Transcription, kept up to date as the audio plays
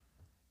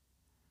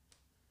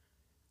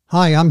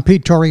Hi, I'm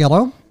Pete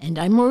Torriello. And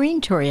I'm Maureen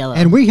Torriello.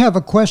 And we have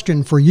a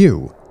question for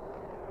you.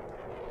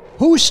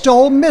 Who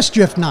stole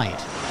Mischief Night?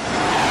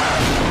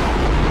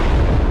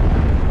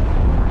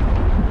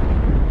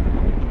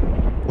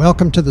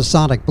 Welcome to the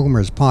Sonic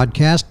Boomers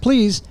podcast.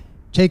 Please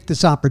take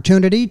this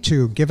opportunity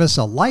to give us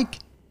a like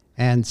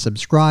and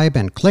subscribe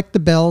and click the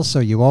bell so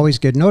you always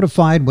get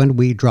notified when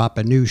we drop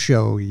a new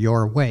show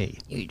your way.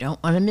 You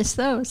don't want to miss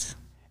those.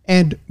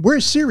 And we're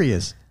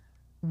serious.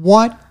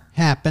 What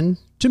happened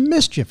to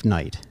Mischief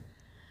Night?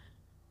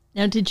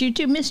 Now, did you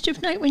do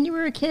Mischief Night when you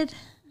were a kid?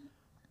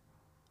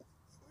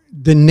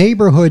 The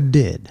neighborhood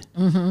did.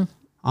 Mm-hmm.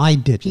 I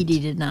didn't. Petey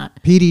did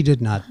not. Petey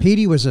did not.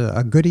 Petey was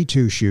a goody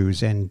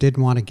two-shoes and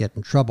didn't want to get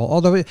in trouble.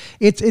 Although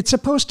it's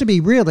supposed to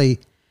be really,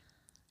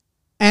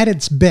 at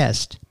its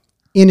best,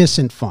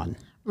 innocent fun.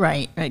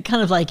 Right.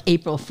 Kind of like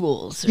April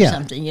Fools or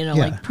something,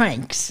 like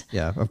pranks.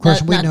 Yeah, of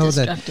course we know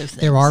that things.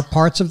 There are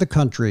parts of the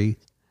country,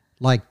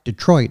 like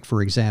Detroit,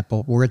 for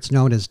example, where it's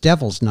known as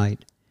Devil's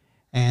Night,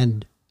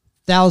 and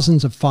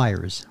thousands of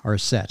fires are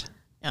set.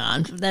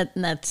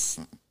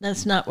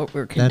 That's not what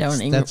we're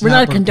condoning. We're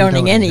not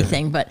condoning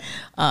anything, but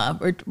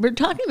we're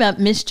talking about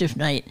Mischief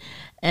Night,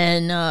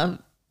 and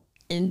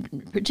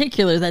in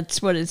particular,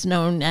 that's what it's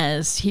known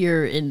as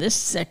here in this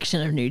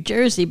section of New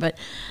Jersey. But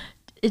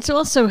it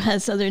also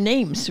has other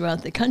names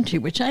throughout the country,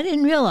 which I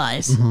didn't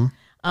realize.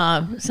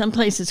 Mm-hmm. Some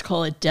places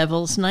call it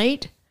Devil's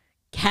Night,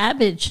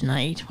 Cabbage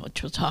Night,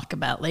 which we'll talk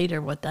about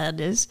later what that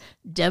is,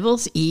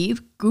 Devil's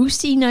Eve,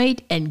 Goosey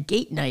Night, and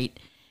Gate Night.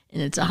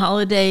 And it's a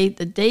holiday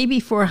the day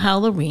before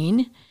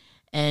Halloween,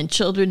 and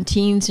children,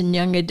 teens, and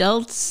young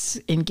adults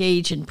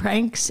engage in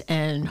pranks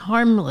and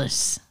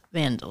harmless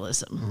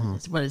vandalism. Mm-hmm.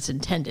 Is what it's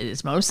intended.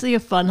 It's mostly a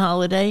fun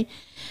holiday,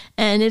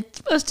 and it's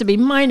supposed to be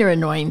minor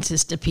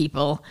annoyances to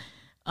people,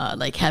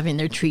 like having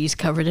their trees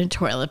covered in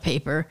toilet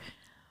paper.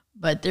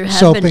 But there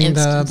have been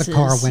instances, the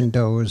car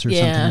windows or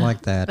something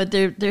like that. But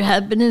there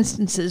have been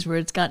instances where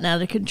it's gotten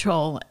out of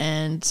control,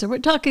 and so we're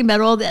talking about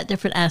all the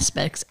different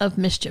aspects of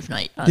Mischief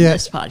Night on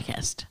this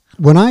podcast.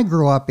 When I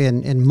grew up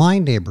in my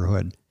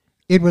neighborhood,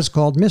 it was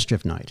called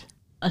Mischief Night.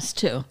 Us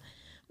too.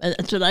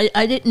 That's what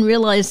I didn't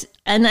realize,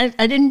 and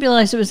I didn't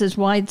realize it was as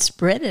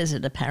widespread as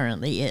it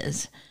apparently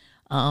is,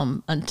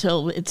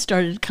 until it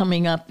started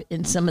coming up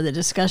in some of the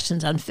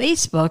discussions on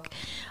Facebook.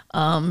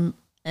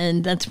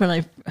 And that's when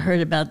I heard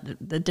about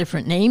the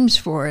different names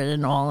for it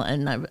and all.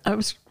 And I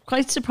was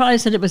quite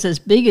surprised that it was as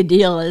big a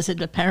deal as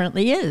it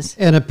apparently is.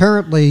 And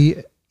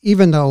apparently,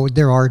 even though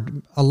there are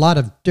a lot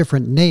of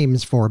different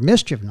names for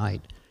Mischief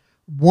Night,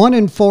 1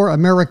 in 4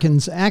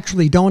 Americans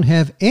actually don't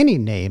have any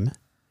name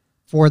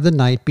for the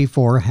night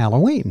before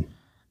Halloween.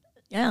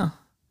 Yeah.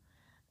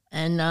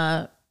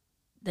 And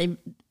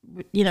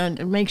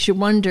it makes you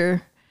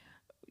wonder,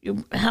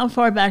 how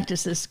far back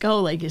does this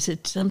go? Like, is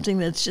it something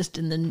that's just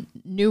in the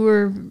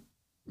newer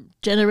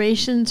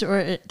generations,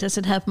 or does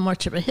it have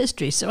much of a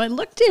history? So I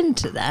looked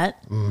into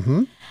that,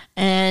 mm-hmm.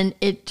 and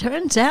it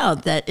turns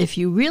out that if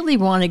you really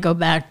want to go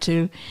back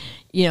to,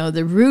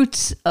 the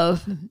roots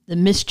of the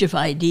mischief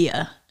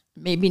idea,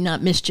 maybe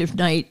not Mischief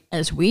Night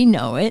as we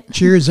know it.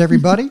 Cheers,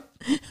 everybody.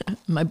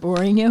 Am I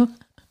boring you?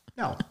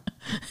 No.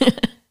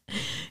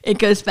 It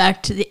goes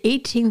back to the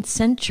 18th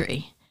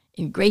century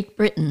in Great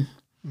Britain.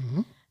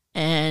 Mm-hmm.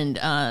 And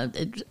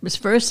it was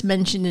first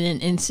mentioned in an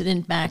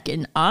incident back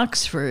in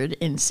Oxford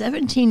in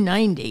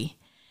 1790.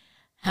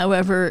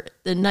 However,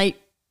 the night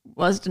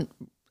wasn't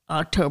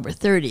October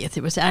 30th.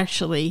 It was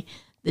actually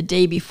the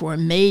day before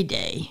May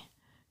Day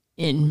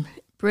in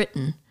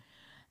Britain.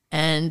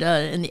 And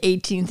in the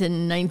 18th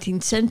and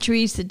 19th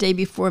centuries, the day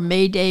before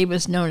May Day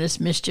was known as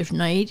Mischief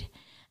Night,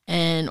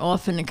 and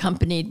often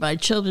accompanied by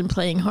children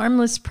playing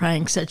harmless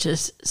pranks such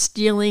as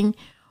stealing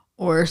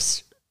or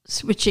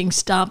switching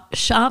shop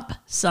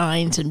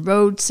signs and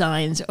road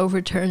signs,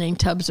 overturning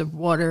tubs of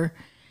water.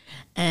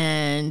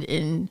 And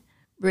in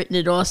Britain,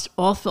 it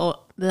often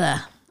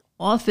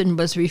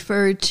was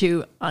referred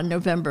to on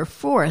November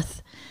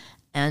 4th,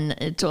 and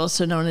it's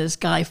also known as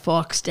Guy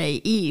Fawkes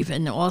Day Eve,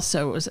 and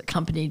also was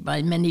accompanied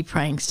by many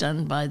pranks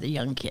done by the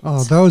young kids.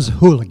 Oh, those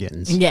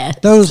hooligans. Yes.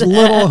 Those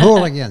little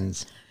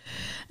hooligans.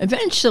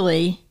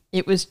 Eventually,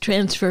 it was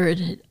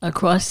transferred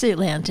across the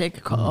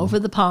Atlantic, over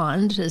the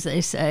pond, as they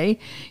say,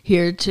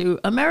 here to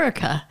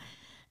America.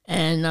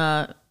 And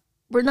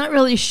we're not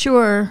really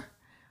sure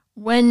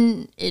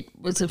when it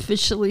was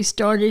officially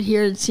started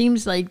here. It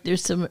seems like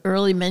there's some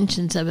early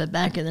mentions of it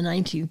back in the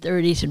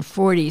 1930s and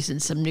 40s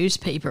in some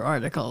newspaper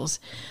articles.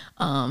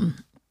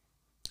 And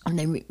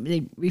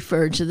they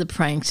referred to the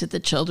pranks that the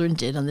children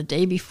did on the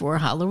day before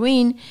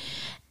Halloween.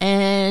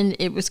 And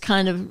it was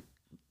kind of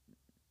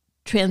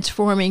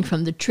transforming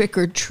from the trick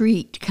or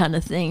treat kind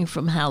of thing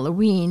from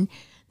Halloween.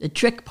 The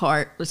trick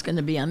part was going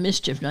to be on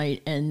Mischief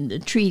Night, and the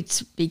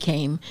treats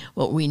became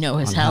what we know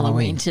as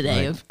Halloween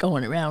today, right, of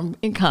going around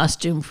in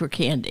costume for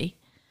candy.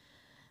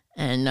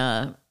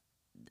 And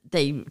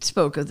they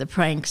spoke of the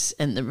pranks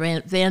and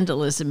the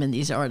vandalism in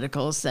these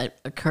articles that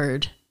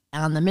occurred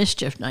on the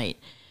Mischief Night.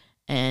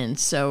 And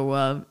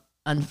so,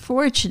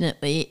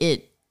 unfortunately,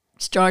 it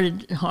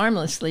started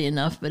harmlessly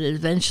enough, but it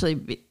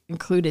eventually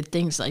included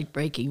things like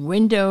breaking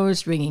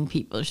windows, ringing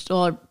people's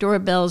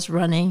doorbells,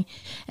 running,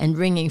 and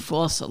ringing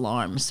false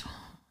alarms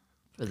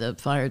for the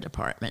fire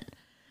department.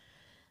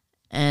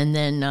 And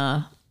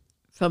then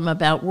from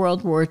about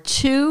World War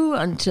II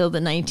until the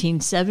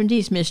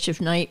 1970s,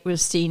 Mischief Night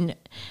was seen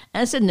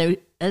as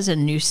a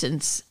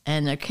nuisance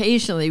and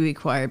occasionally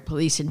required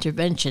police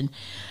intervention.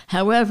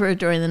 However,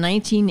 during the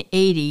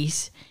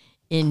 1980s,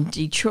 in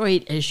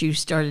Detroit, as you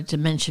started to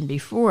mention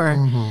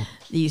before,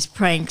 these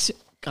pranks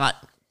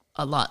got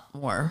a lot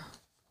more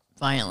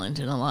violent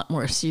and a lot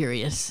more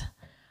serious,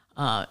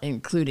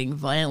 including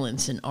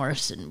violence and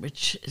arson,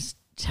 which is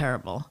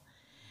terrible.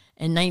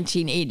 In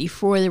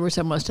 1984, there was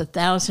almost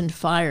 1,000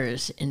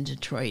 fires in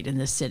Detroit, in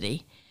the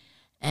city,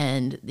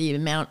 and the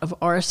amount of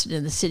arson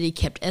in the city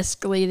kept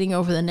escalating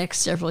over the next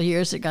several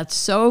years. It got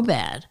so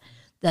bad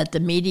that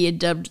the media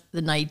dubbed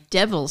the night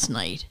Devil's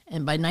Night,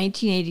 and by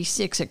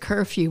 1986, a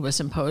curfew was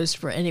imposed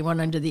for anyone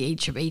under the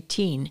age of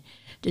 18.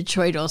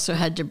 Detroit also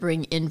had to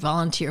bring in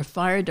volunteer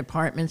fire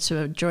departments who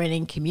are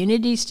joining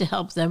communities to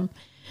help them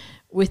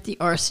with the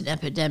arson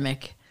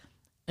epidemic,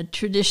 a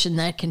tradition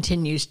that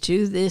continues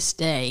to this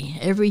day.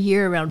 Every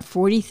year, around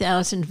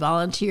 40,000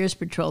 volunteers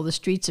patrol the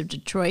streets of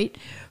Detroit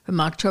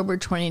from October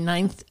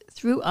 29th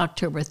through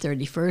October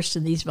 31st,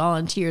 and these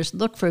volunteers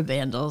look for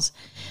vandals.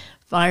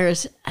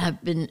 Fires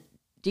have been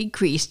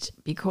decreased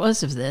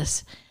because of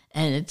this,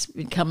 and it's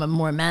become a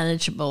more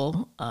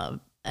manageable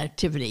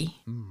activity.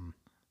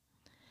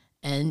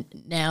 And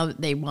now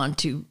they want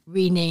to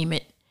rename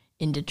it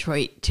in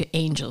Detroit to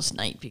Angels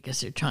Night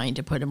because they're trying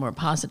to put a more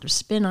positive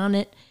spin on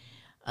it.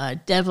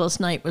 Devil's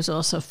Night was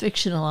also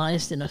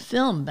fictionalized in a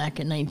film back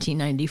in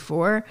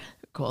 1994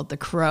 called The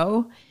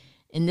Crow.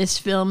 In this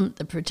film,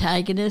 the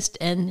protagonist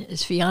and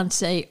his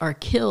fiancée are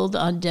killed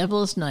on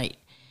Devil's Night.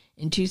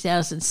 In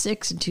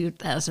 2006 and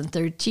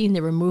 2013,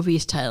 there were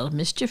movies titled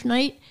Mischief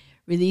Night,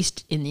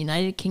 released in the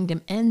United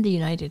Kingdom and the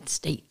United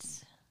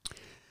States.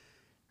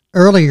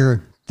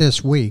 Earlier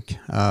this week,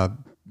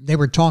 they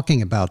were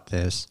talking about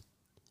this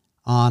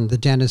on the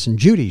Dennis and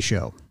Judy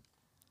show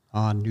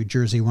on New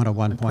Jersey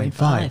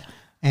 101.5.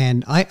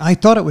 And I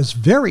thought it was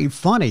very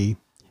funny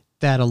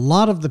that a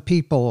lot of the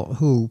people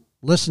who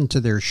listen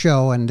to their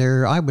show, and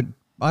I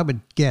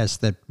would guess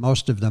that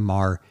most of them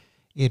are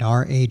in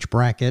our age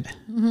bracket,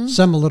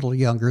 some a little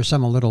younger,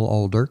 some a little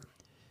older.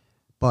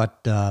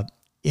 But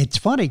it's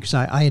funny because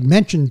I had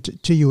mentioned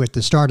to you at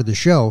the start of the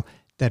show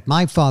that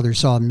my father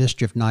saw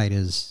Mischief Night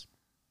as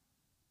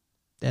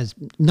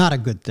not a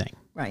good thing,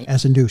 right,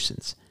 as a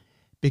nuisance,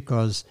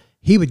 because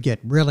he would get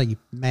really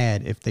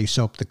mad if they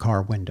soaped the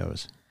car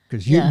windows.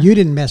 Because you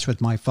didn't mess with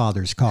my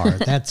father's car.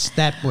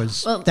 That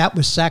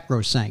was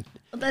sacrosanct.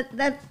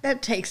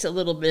 That takes a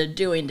little bit of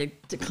doing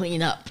to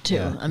clean up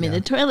too. I mean,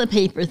 the toilet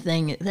paper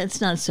thing, that's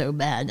not so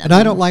bad.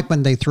 I don't like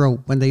when they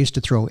used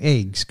to throw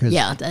eggs, because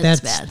that's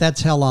bad.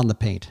 That's hell on the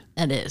paint.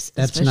 That is,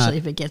 especially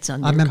if it gets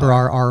on. I remember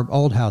our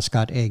old house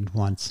got egged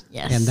once.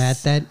 Yes, and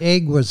that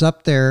egg was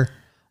up there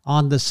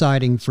on the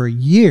siding for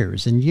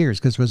years and years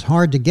because it was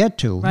hard to get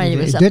to. Right, it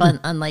was up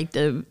on like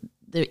the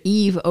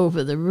eave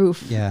over the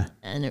roof. Yeah.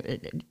 And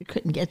it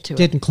couldn't get to it.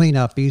 Didn't clean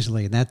up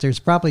easily. There's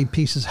probably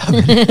pieces of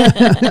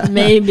it.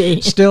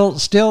 Maybe. Still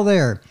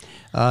there.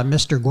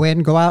 Mr.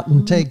 Gwynn, go out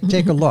and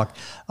take a look.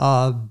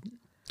 So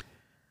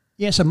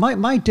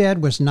my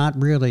dad was not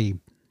really,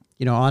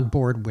 on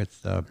board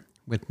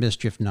with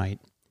Mischief Night.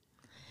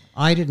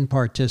 I didn't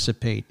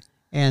participate.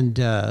 And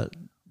the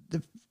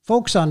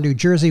folks on New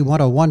Jersey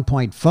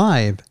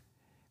 101.5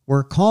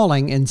 were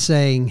calling and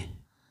saying,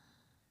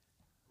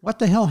 what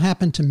the hell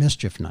happened to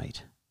Mischief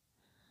Night?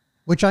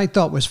 Which I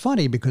thought was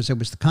funny because it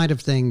was the kind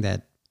of thing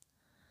that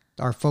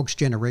our folks'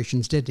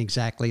 generations didn't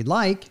exactly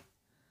like.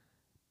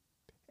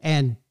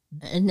 And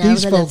now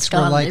these that folks it's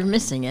gone, were like, they're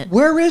missing it.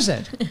 Where is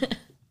it?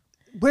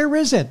 Where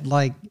is it?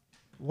 Like,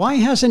 why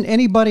hasn't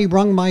anybody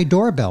rung my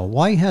doorbell?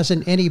 Why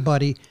hasn't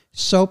anybody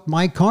soaped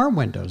my car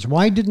windows?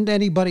 Why didn't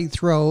anybody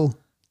throw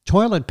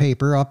toilet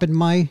paper up in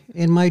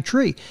my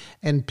tree?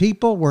 And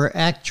people were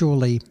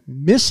actually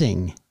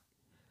missing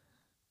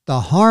the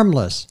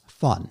harmless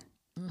fun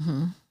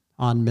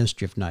on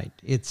Mischief Night.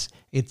 It's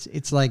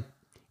like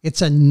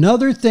it's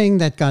another thing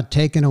that got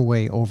taken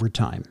away over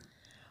time.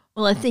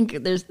 Well, I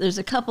think there's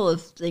a couple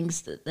of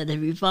things that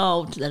have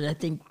evolved that I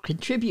think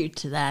contribute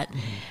to that.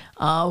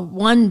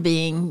 One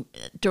being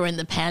during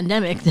the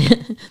pandemic,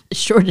 the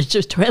shortage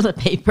of toilet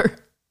paper.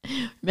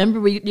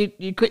 Remember,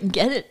 you couldn't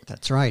get it.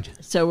 That's right.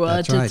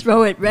 So to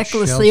throw it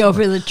recklessly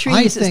over the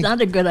trees is not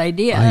a good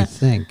idea. I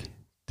think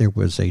there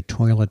was a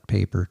toilet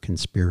paper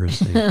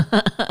conspiracy.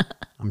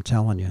 I'm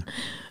telling you.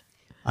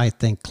 I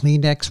think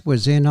Kleenex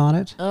was in on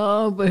it.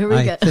 Oh, but here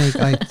we go.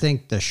 I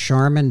think the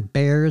Charmin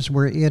Bears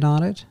were in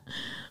on it.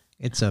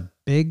 It's a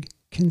big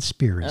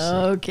conspiracy.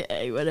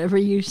 Okay, whatever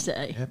you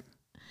say. Yep.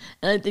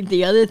 And I think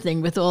the other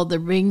thing with all the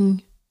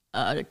Ring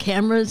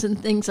cameras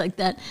and things like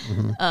that,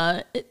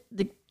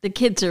 the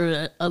kids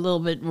are a little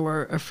bit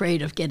more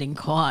afraid of getting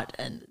caught,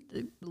 and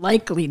the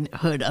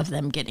likelihood of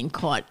them getting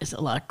caught is a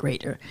lot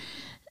greater.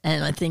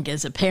 And I think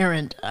as a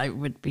parent, I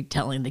would be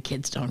telling the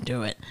kids, don't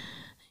do it,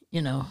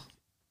 you know.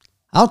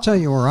 I'll tell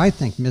you where I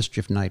think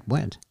Mischief Night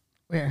went.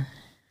 Where?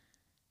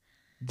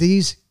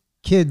 These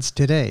kids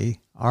today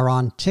are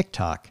on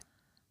TikTok.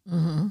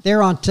 Mm-hmm.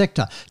 They're on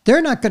TikTok.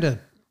 They're not going to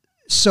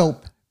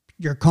soap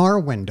your car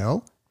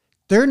window.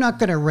 They're not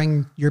going to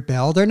ring your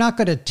bell. They're not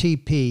going to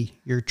TP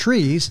your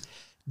trees.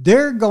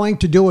 They're going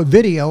to do a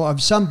video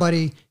of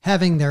somebody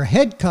having their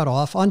head cut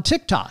off on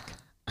TikTok.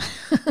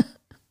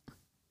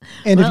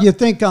 And if you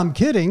think I'm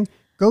kidding,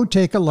 go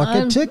take a look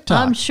at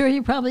TikTok. I'm sure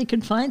you probably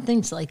could find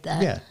things like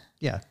that. Yeah,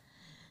 yeah.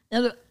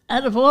 Now,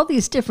 out of all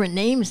these different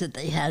names that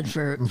they had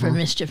for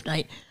Mischief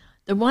Night,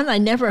 the one I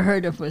never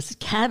heard of was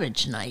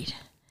Cabbage Night.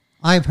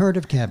 I've heard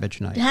of Cabbage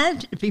Night.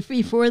 Had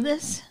before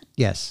this?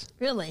 Yes.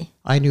 Really?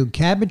 I knew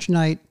Cabbage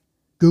Night,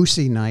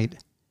 Goosey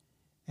Night,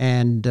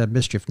 and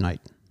Mischief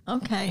Night.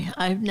 Okay,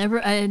 I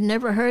had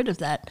never heard of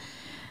that,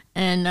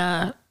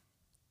 and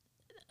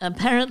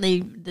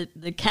apparently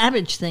the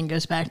cabbage thing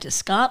goes back to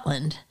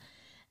Scotland,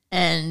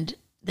 and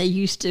they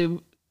used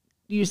to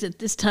use it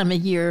this time of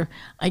year.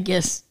 I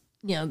guess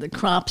the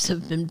crops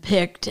have been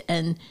picked,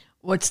 and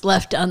what's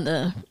left on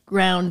the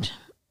ground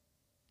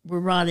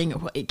were rotting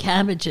away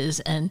cabbages,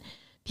 and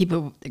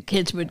the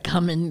kids would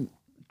come and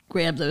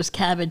grab those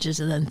cabbages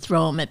and then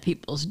throw them at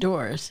people's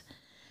doors.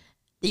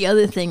 The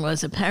other thing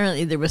was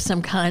apparently there was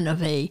some kind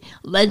of a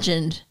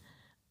legend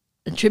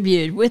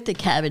attributed with the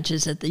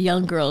cabbages that the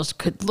young girls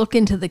could look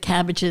into the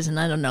cabbages and,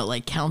 I don't know,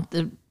 like count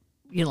the,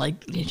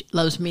 like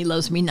loves me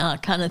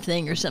not kind of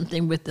thing or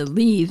something with the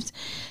leaves,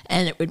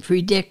 and it would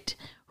predict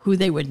who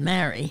they would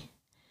marry.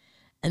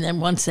 And then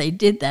once they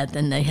did that,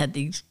 then they had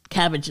these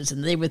cabbages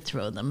and they would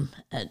throw them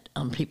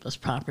on people's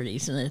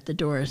properties and at the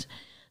doors.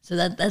 So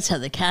that's how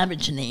the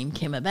cabbage name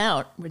came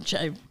about, which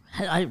I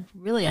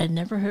had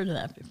never heard of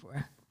that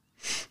before.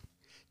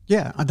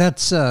 Yeah,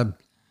 that's an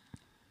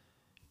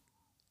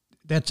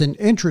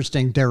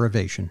interesting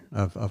derivation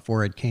of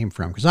where it came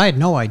from, because I had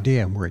no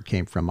idea where it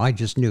came from. I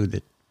just knew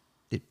that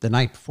the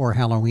night before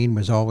Halloween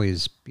was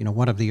always,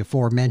 one of the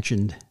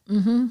aforementioned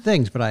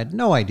things, but I had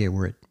no idea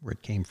where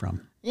it came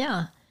from.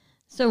 Yeah,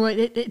 so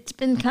it's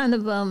been kind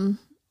of a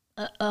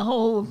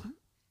whole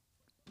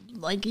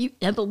like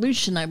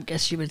evolution, I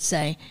guess you would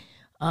say,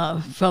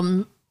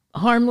 from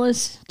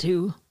harmless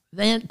to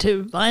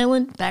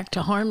violent, back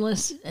to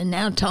harmless, and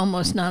now to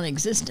almost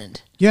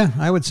non-existent. Yeah,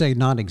 I would say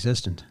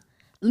non-existent.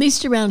 At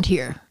least around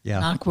here, yeah.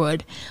 Knock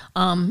wood.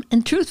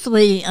 And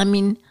truthfully, I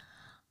mean,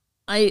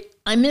 I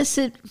miss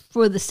it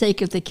for the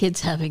sake of the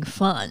kids having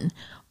fun,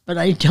 but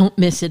I don't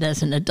miss it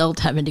as an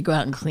adult having to go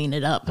out and clean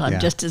it up. I'm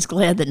just as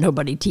glad that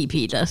nobody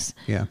TP'd us,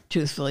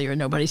 truthfully, or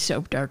nobody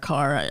soaped our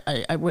car.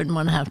 I wouldn't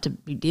want to have to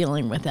be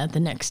dealing with that the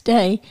next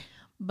day.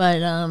 But,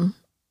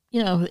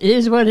 it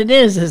is what it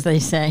is, as they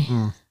say.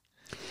 Mm.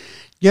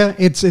 Yeah,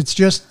 it's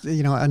just,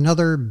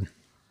 another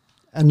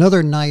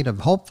night of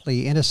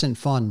hopefully innocent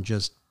fun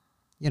just,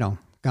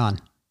 gone.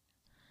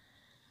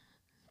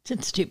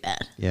 It's too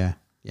bad. Yeah.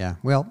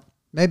 Well,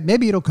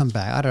 maybe it'll come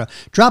back. I don't know.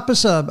 Drop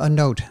us a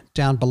note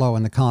down below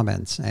in the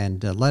comments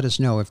and let us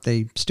know if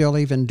they still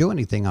even do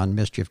anything on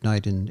Mischief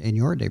Night in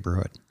your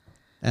neighborhood.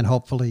 And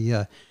hopefully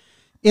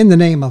in the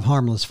name of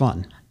harmless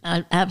fun.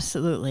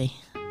 Absolutely.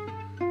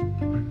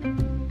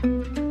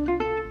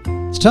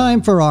 It's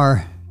time for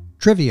our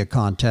trivia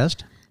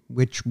contest,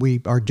 which we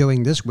are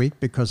doing this week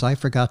because I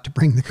forgot to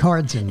bring the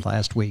cards in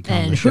last week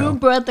on the show. And who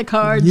brought the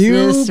cards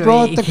this week? You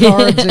brought the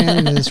cards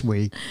in this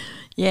week.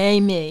 Yay,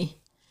 me.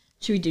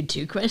 Should we do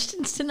 2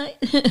 questions tonight?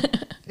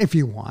 If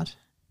you want.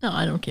 No,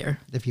 I don't care.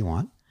 If you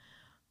want.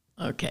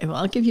 Okay, well,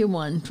 I'll give you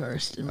one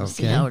first, and we'll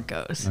see how it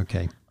goes.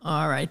 Okay.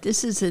 All right,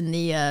 this is in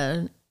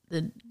the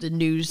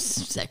news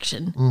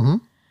section. Mm-hmm.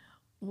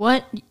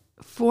 What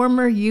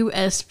former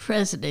U.S.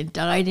 president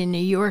died in New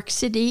York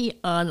City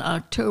on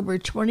October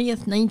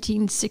 20th,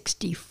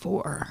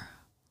 1964?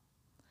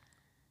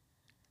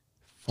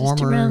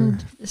 Just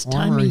around this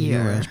time of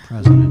year. U.S.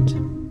 president,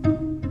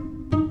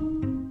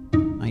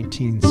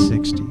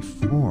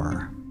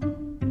 1964.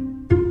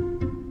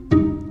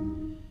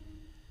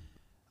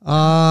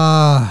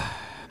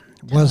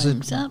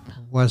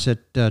 Was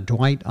it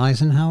Dwight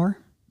Eisenhower?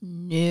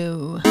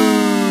 No.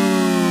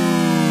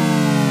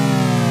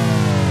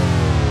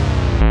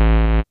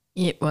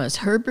 It was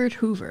Herbert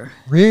Hoover.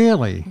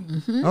 Really?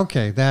 Mm-hmm.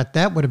 Okay,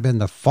 that would have been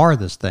the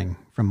farthest thing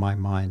from my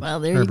mind. Well,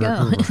 there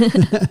Herbert you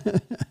go.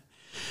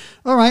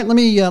 All right, let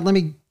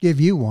me give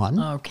you one.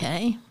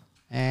 Okay.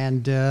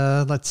 And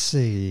let's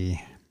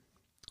see.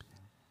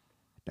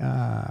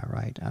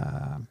 Right.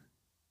 I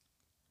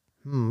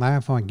don't know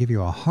if I want to give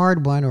you a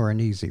hard one or an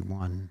easy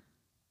one.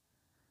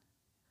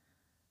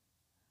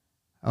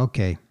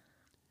 Okay.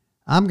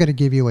 I'm going to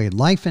give you a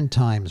life and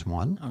times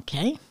one.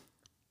 Okay.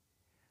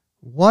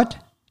 What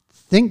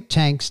think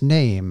tank's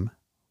name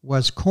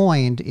was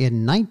coined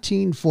in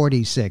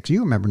 1946? You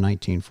remember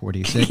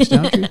 1946,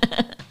 don't you?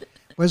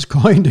 Was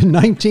coined in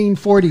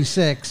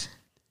 1946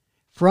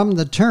 from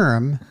the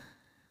term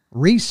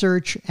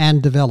research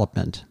and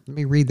development. Let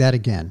me read that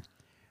again.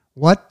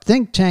 What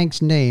think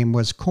tank's name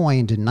was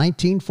coined in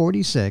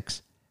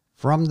 1946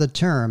 from the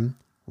term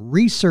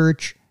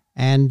research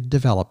and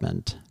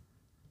development?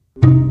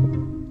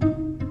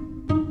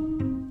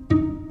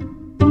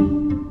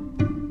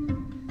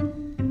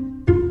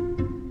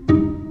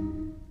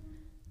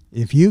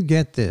 If you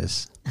get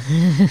this.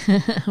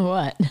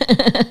 What?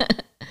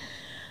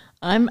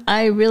 I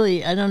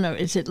don't know.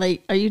 Is it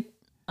like,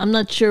 I'm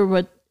not sure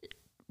what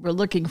we're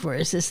looking for.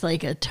 Is this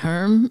like a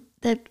term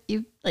that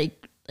you, like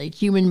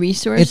human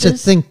resources?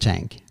 It's a think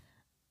tank.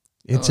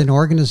 It's an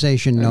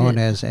organization known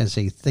as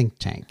a think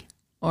tank.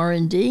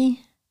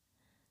 R&D?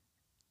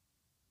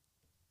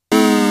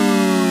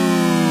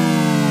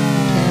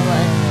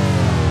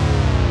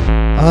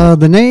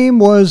 The name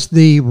was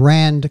the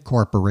Rand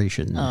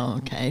Corporation. Oh,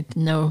 okay.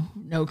 No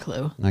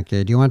clue.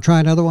 Okay, do you want to try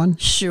another one?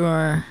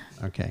 Sure.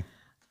 Okay.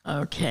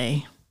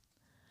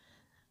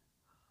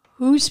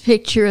 Whose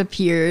picture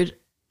appeared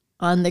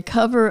on the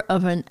cover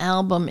of an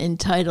album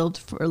entitled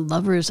For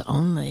Lovers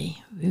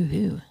Only?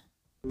 Woohoo.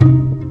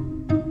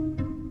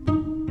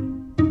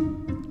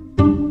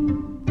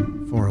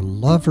 For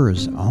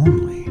Lovers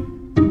Only.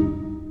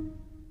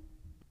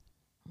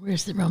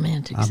 Where's the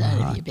romantic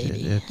side of you,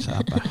 baby? It's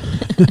up.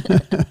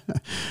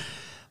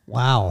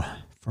 Wow.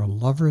 For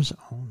Lovers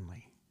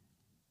Only.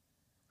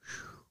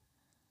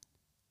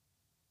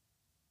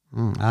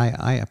 I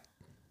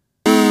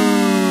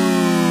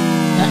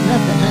Got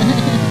nothing, huh?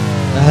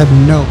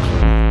 have no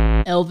clue.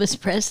 Elvis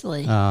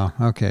Presley. Oh,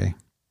 okay.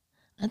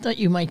 I thought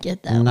you might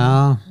get that one.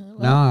 No,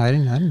 I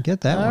didn't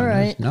get that one. All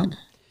right. No.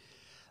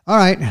 All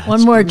right.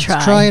 One more let's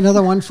try. Try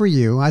another one for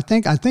you. I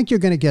think you're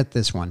going to get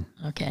this one.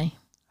 Okay.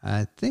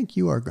 I think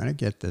you are going to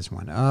get this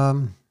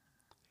one.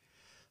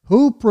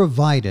 Who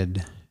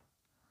provided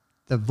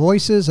the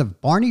voices of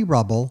Barney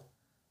Rubble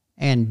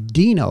and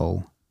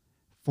Dino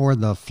for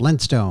the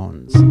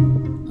Flintstones?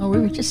 Oh, we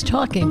were just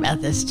talking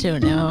about this too.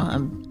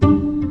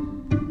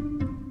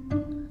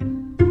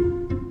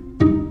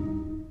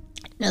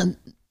 Now,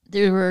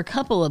 there were a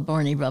couple of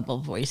Barney Rubble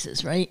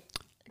voices, right?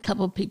 A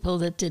couple of people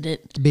that did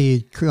it.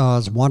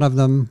 Because one of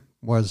them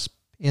was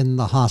in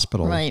the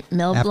hospital, right?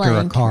 Mel after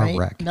Blanc, a car right?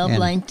 wreck. Mel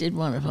Blanc did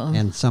one of them,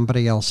 and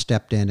somebody else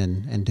stepped in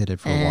and did it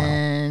for a while.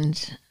 And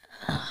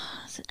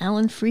is it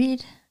Alan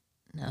Freed?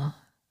 No.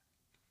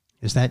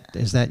 Is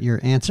that your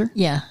answer?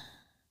 Yeah.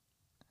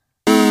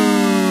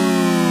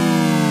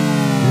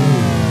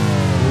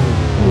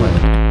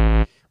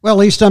 Well, at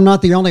least I'm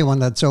not the only one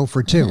that's 0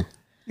 for 2.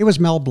 It was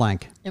Mel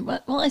Blanc.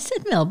 Well, I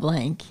said Mel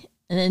Blanc,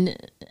 and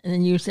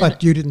then you said.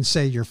 But you didn't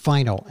say your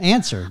final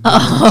answer. You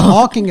were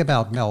talking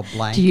about Mel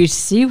Blanc. Do you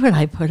see what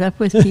I put up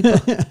with, people?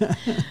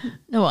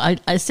 No,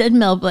 I said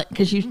Mel Blanc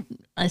because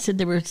I said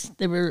there were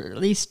at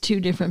least 2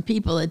 different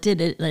people that did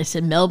it, and I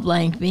said Mel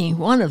Blanc being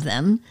one of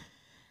them.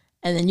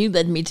 And then you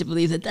led me to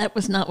believe that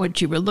was not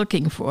what you were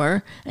looking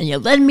for. And you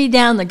led me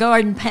down the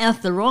garden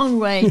path the wrong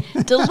way,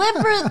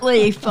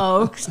 deliberately,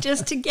 folks,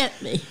 just to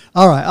get me.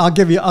 All right, I'll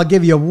give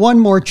you one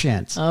more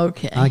chance.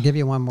 Okay. I'll give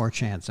you one more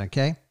chance,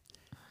 okay?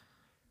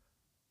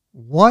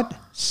 What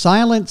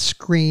silent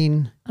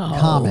screen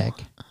comic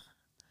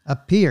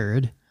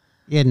appeared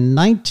in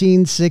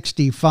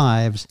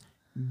 1965's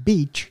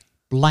Beach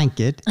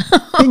Blanket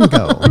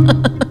Bingo?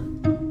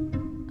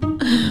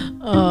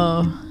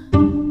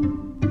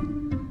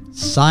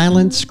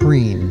 Silent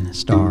screen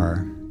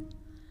star.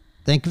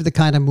 Think of the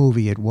kind of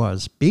movie it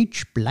was.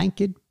 Beach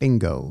Blanket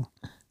Bingo.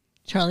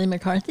 Charlie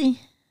McCarthy?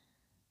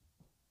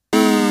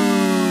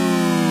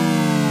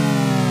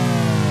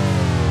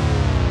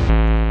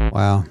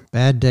 Wow.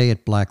 Bad day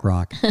at Black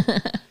Rock.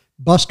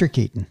 Buster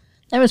Keaton.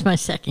 That was my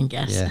second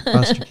guess. Yeah,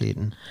 Buster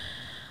Keaton.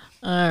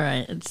 All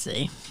right, let's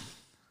see.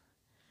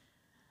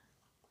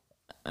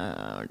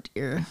 Oh,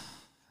 dear.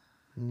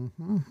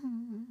 Mm-hmm.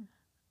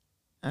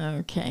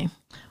 Okay.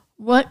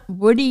 What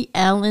Woody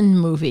Allen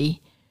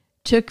movie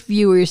took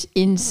viewers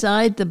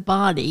inside the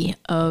body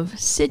of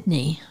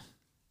Sydney?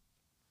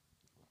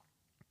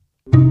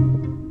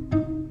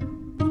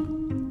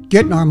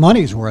 Getting our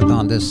money's worth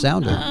on this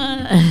sounder.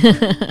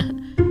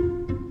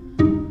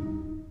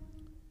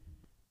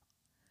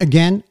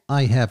 Again,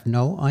 I have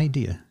no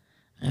idea.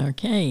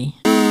 Okay.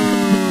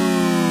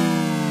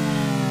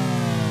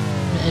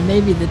 And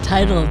maybe the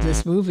title of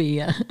this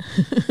movie,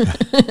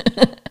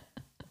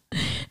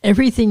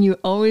 Everything You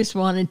Always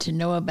Wanted to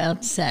Know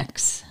About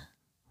Sex.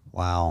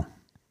 Wow.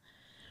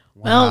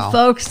 Well,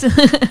 folks,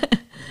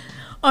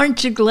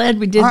 aren't you glad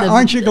we did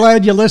Aren't you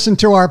glad you listened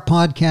to our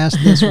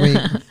podcast this week?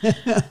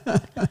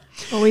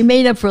 Well, we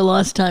made up for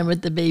lost time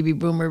with the baby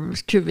boomer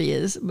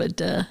trivias, but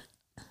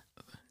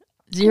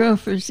 0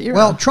 for 0.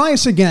 Well, try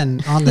us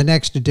again on the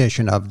next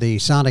edition of the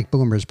Sonic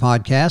Boomers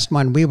podcast,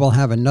 when we will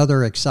have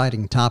another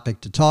exciting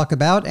topic to talk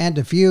about and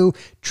a few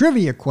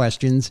trivia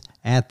questions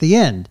at the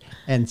end,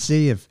 and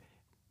see if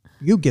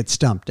you get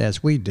stumped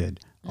as we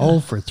did. 0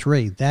 for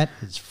 3. That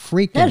is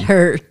freaking... That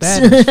hurts.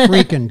 That is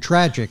freaking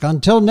tragic.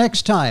 Until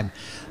next time,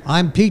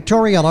 I'm Pete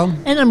Torriello.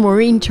 And I'm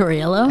Maureen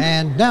Torriello.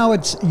 And now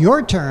it's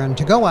your turn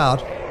to go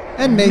out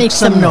and make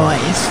some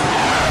noise.